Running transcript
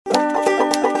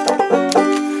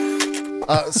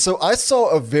So I saw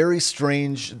a very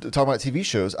strange, talking about TV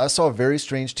shows, I saw a very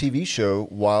strange TV show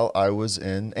while I was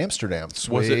in Amsterdam.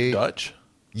 Was it Dutch?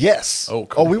 Yes. Oh,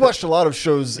 cool. We watched a lot of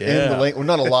shows in Yeah. the late. Well,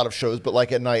 not a lot of shows, but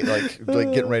like at night, like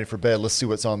getting ready for bed. Let's see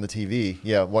what's on the TV.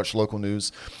 Yeah, watch local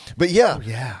news. But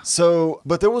yeah, So,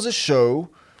 but there was a show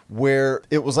where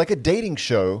it was like a dating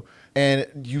show, and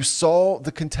you saw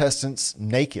the contestants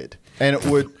naked, and it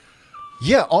would.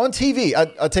 Yeah, on TV.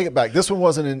 I take it back. This one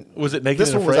wasn't in. Was it Naked This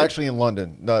and one was Afraid? actually in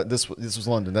London. No, this was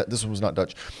London. This one was not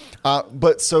Dutch.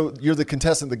 But so you're the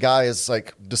contestant. The guy is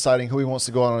like deciding who he wants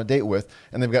to go out on a date with,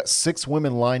 and they've got 6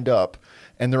 women lined up,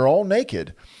 and they're all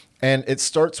naked. And it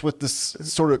starts with this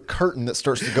sort of curtain that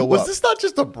starts to go Was up. this not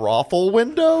just a brothel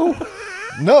window?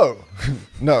 No,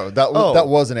 that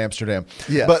was in Amsterdam.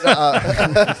 Yeah.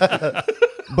 But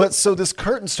but so this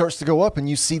curtain starts to go up, and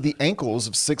you see the ankles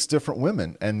of 6 different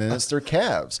women, and then it's their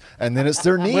calves, and then it's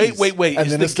their knees. Wait. and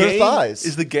Is then the it's their game, thighs.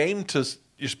 Is the game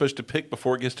you're supposed to pick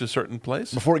before it gets to a certain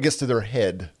place? Before it gets to their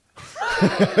head.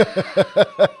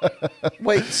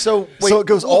 So it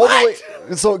goes all the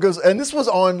way. So it goes, and this was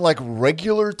on like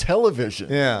regular television.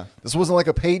 Yeah. This wasn't like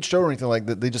a paid show or anything like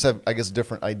that. They just have, I guess,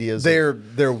 different ideas. They're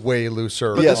way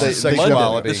looser. Yeah, on they-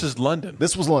 sexuality. This is London.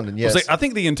 This was London. Yes. I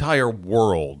think the entire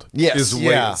world Yes. is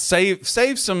Yeah.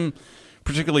 save some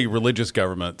particularly religious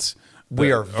governments. We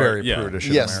that are very yeah. prudish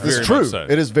in yes, America. it's Very true. much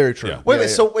so. It is very true. Yeah. Wait, Yeah, wait.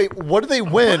 yeah. So wait, what do they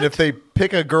win if they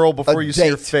pick a girl before A you see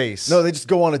her date. face? No, they just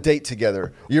go on a date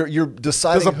together. You're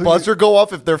deciding. Does a who buzzer go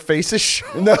off if their face is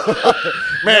shown? No,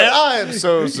 Man, I am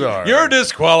so sorry. You're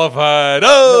disqualified.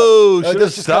 Oh, should have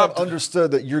that's just kind stopped. of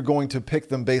understood that you're going to pick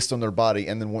them based on their body,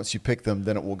 and then once you pick them,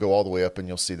 then it will go all the way up, and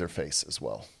you'll see their face as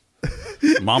well.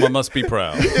 Mama must be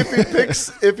proud. if he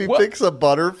picks a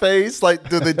butterface, like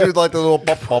do they do like the little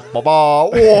ba ba ba ba?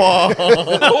 Whoa.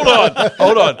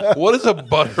 Hold on. What is a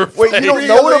butterface? Wait, you don't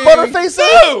know what a butterface is?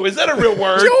 No, is that a real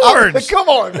word? Come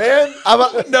on, man.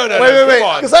 No, Wait, come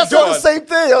on. Because that's not the George. same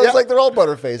thing. I was Yeah. like, they're all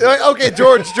butterfaces. Okay,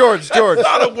 George.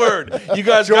 Not a word. You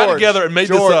guys got together and made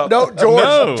this up. No, George.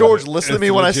 No. George, listen to It's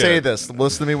me when I say legit. this.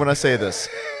 Listen to me when I say this.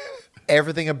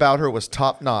 Everything about her was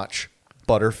top notch.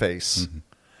 Butterface.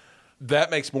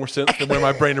 That makes more sense than where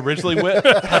my brain originally went,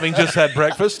 having just had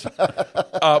breakfast.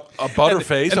 A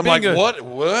butterface. and I'm like, being a- what?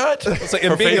 It's like, Her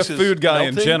and being a face is food guy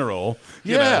in melting. general.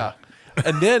 you Yeah. know.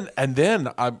 And then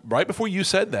I right before you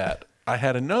said that, I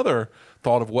had another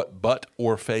thought of what butt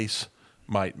or face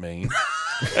might mean.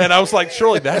 And I was like,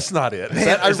 surely that's not it.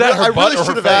 Is that her I butt really or her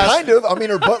should have face? asked. Kind of. I mean,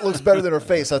 her butt looks better than her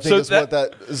face. I think So is what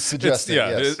that is It's, suggesting.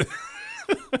 yeah. Yes.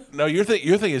 No, your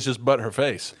thing is just butt her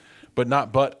face, but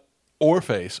not butt or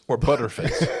face or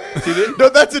butterface. See, No,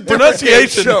 that's a different game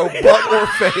Pronunciation. show. Butt or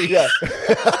face. Yeah.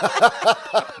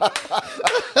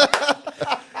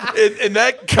 in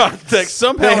that context,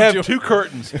 Somehow they have Joe- 2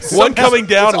 curtains, one coming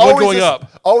down and one going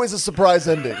up. Always a surprise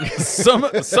ending.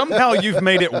 Somehow you've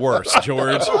made it worse,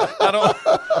 George. I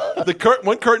don't.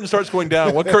 One curtain starts going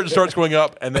down, one curtain starts going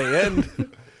up, and they end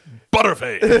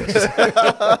butterface.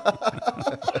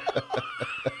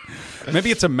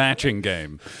 Maybe it's a matching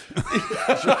game.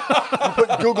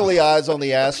 Put googly eyes on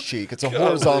the ass cheek. It's a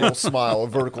horizontal smile, a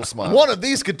vertical smile. One of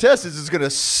these contestants is going to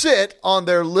sit on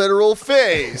their literal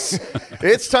face.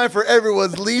 It's time for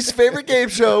everyone's least favorite game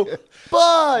show,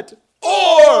 Butt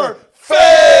Or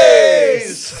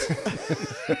face.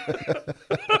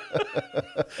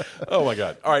 Oh my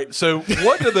God! All right, so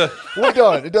what do the We're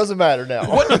done. It doesn't matter now.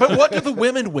 what do the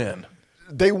women win?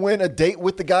 They win a date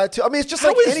with the guy too. I mean, it's just How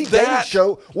like is any that? dating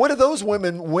show. What do those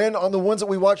women win on the ones that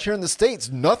we watch here in the States?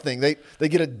 Nothing. They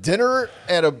get a dinner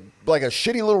at a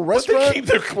shitty little They restaurant. keep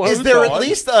their clothes Is there on. at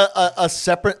least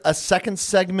a second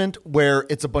segment where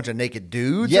it's a bunch of naked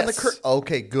dudes? Yes. In the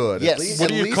okay, good. Yes. At least, What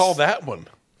at do you least call that one?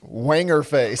 Wanger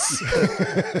face.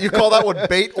 You call that one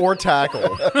bait or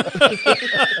tackle?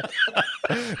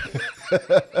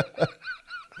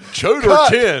 Chode or Cut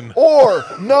tin? or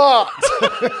not.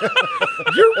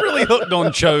 You're really hooked on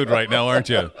Chode right now, aren't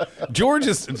you?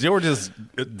 George's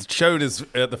Chode is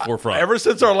at the forefront. Ever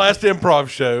since our last improv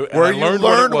show, and Where I you learned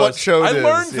learned what, it what was, chode I is,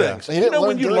 learned yeah. things. He didn't learn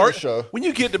when you during learn the show. when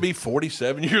you get to be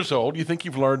 47 years old, you think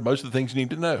you've learned most of the things you need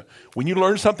to know. When you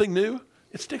learn something new,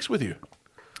 it sticks with you.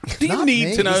 Do you Not need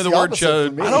me. to know It's the the word opposite for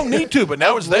Chode? me. I don't need to, but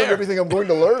now it's Learn there. everything I'm going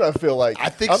to learn. I feel like I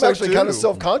think I'm so, actually kind too. of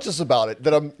self-conscious about it.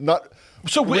 That I'm not.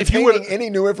 So if you retaining were any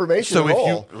new information so at if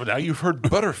all. you now you've heard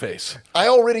Butterface. I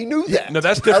already knew that. No,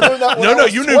 that's I learned different. that when No, I no,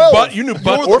 was you knew 12.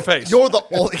 butt or face. You're the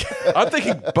only. I'm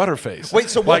thinking Butterface. Wait,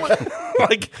 so what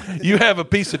like you have a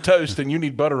piece of toast and you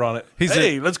need butter on it.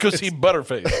 Let's go see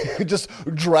Butterface. Just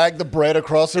drag the bread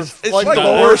across her. it's like like the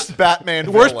the worst Batman.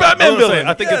 The worst villain. Batman villain.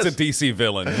 I think Yes. it's a DC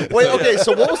villain. Wait, okay.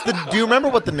 So what was the? Do you remember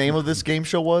what the name of this game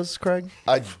show was, Craig?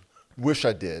 I wish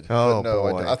I did. Oh, but no,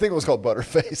 I boy. didn't. I think it was called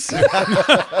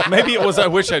Butterface. Maybe it was I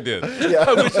Wish I Did.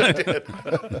 I wish I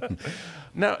did.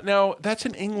 Now that's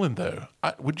in England, though.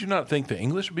 Would you not think the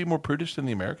English would be more prudish than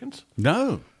the Americans?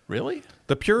 No. Really?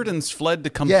 The Puritans fled to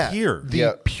come Yeah, here. the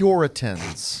Yeah.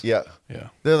 Puritans. Yeah. Yeah.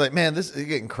 They're like, man, this is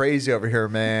getting crazy over here,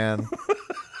 man.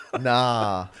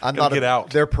 Nah, I'm Gotta not. get out.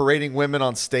 They're parading women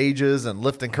on stages and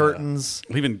lifting curtains.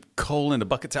 Leaving coal into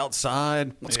buckets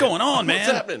outside. What's going on, man?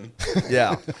 What's happening?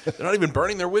 Yeah. They're not even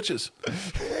burning their witches.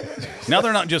 Now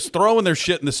they're not just throwing their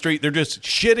shit in the street, they're just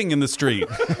shitting in the street.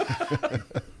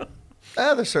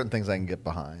 There's certain things I can get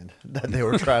behind that they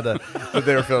were trying to. That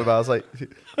they were feeling about. I was like,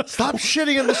 stop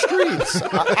shitting in the streets.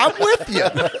 I'm with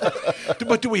you.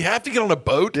 But do we have to get on a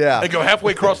boat Yeah. and go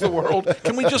halfway across the world?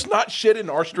 Can we just not shit in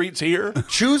our streets here?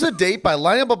 Choose a date by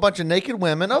lining up a bunch of naked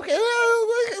women. Okay,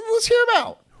 let's hear them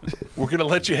out. We're going to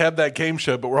let you have that game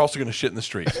show, but we're also going to shit in the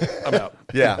streets. I'm out.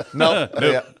 Yeah. No.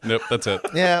 Nope, that's it.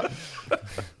 Yeah.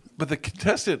 But the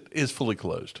contestant is fully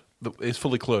clothed. Is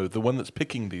fully clothed. The one that's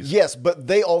picking these. Yes, but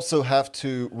they also have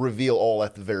to reveal all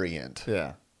at the very end.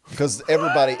 Yeah. Because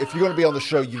everybody, if you're going to be on the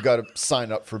show, you've got to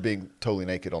sign up for being totally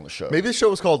naked on the show. Maybe the show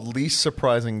was called Least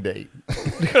Surprising Date.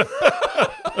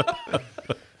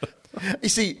 You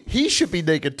see, he should be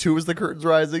naked too as the curtain's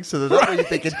rising, so that way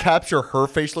they can capture her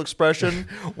facial expression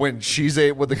when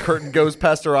when the curtain goes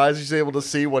past her eyes. She's able to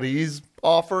see what he's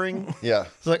offering. Yeah.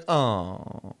 It's like,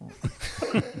 oh,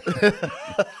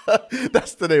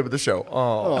 that's the name of the show.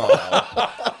 Oh.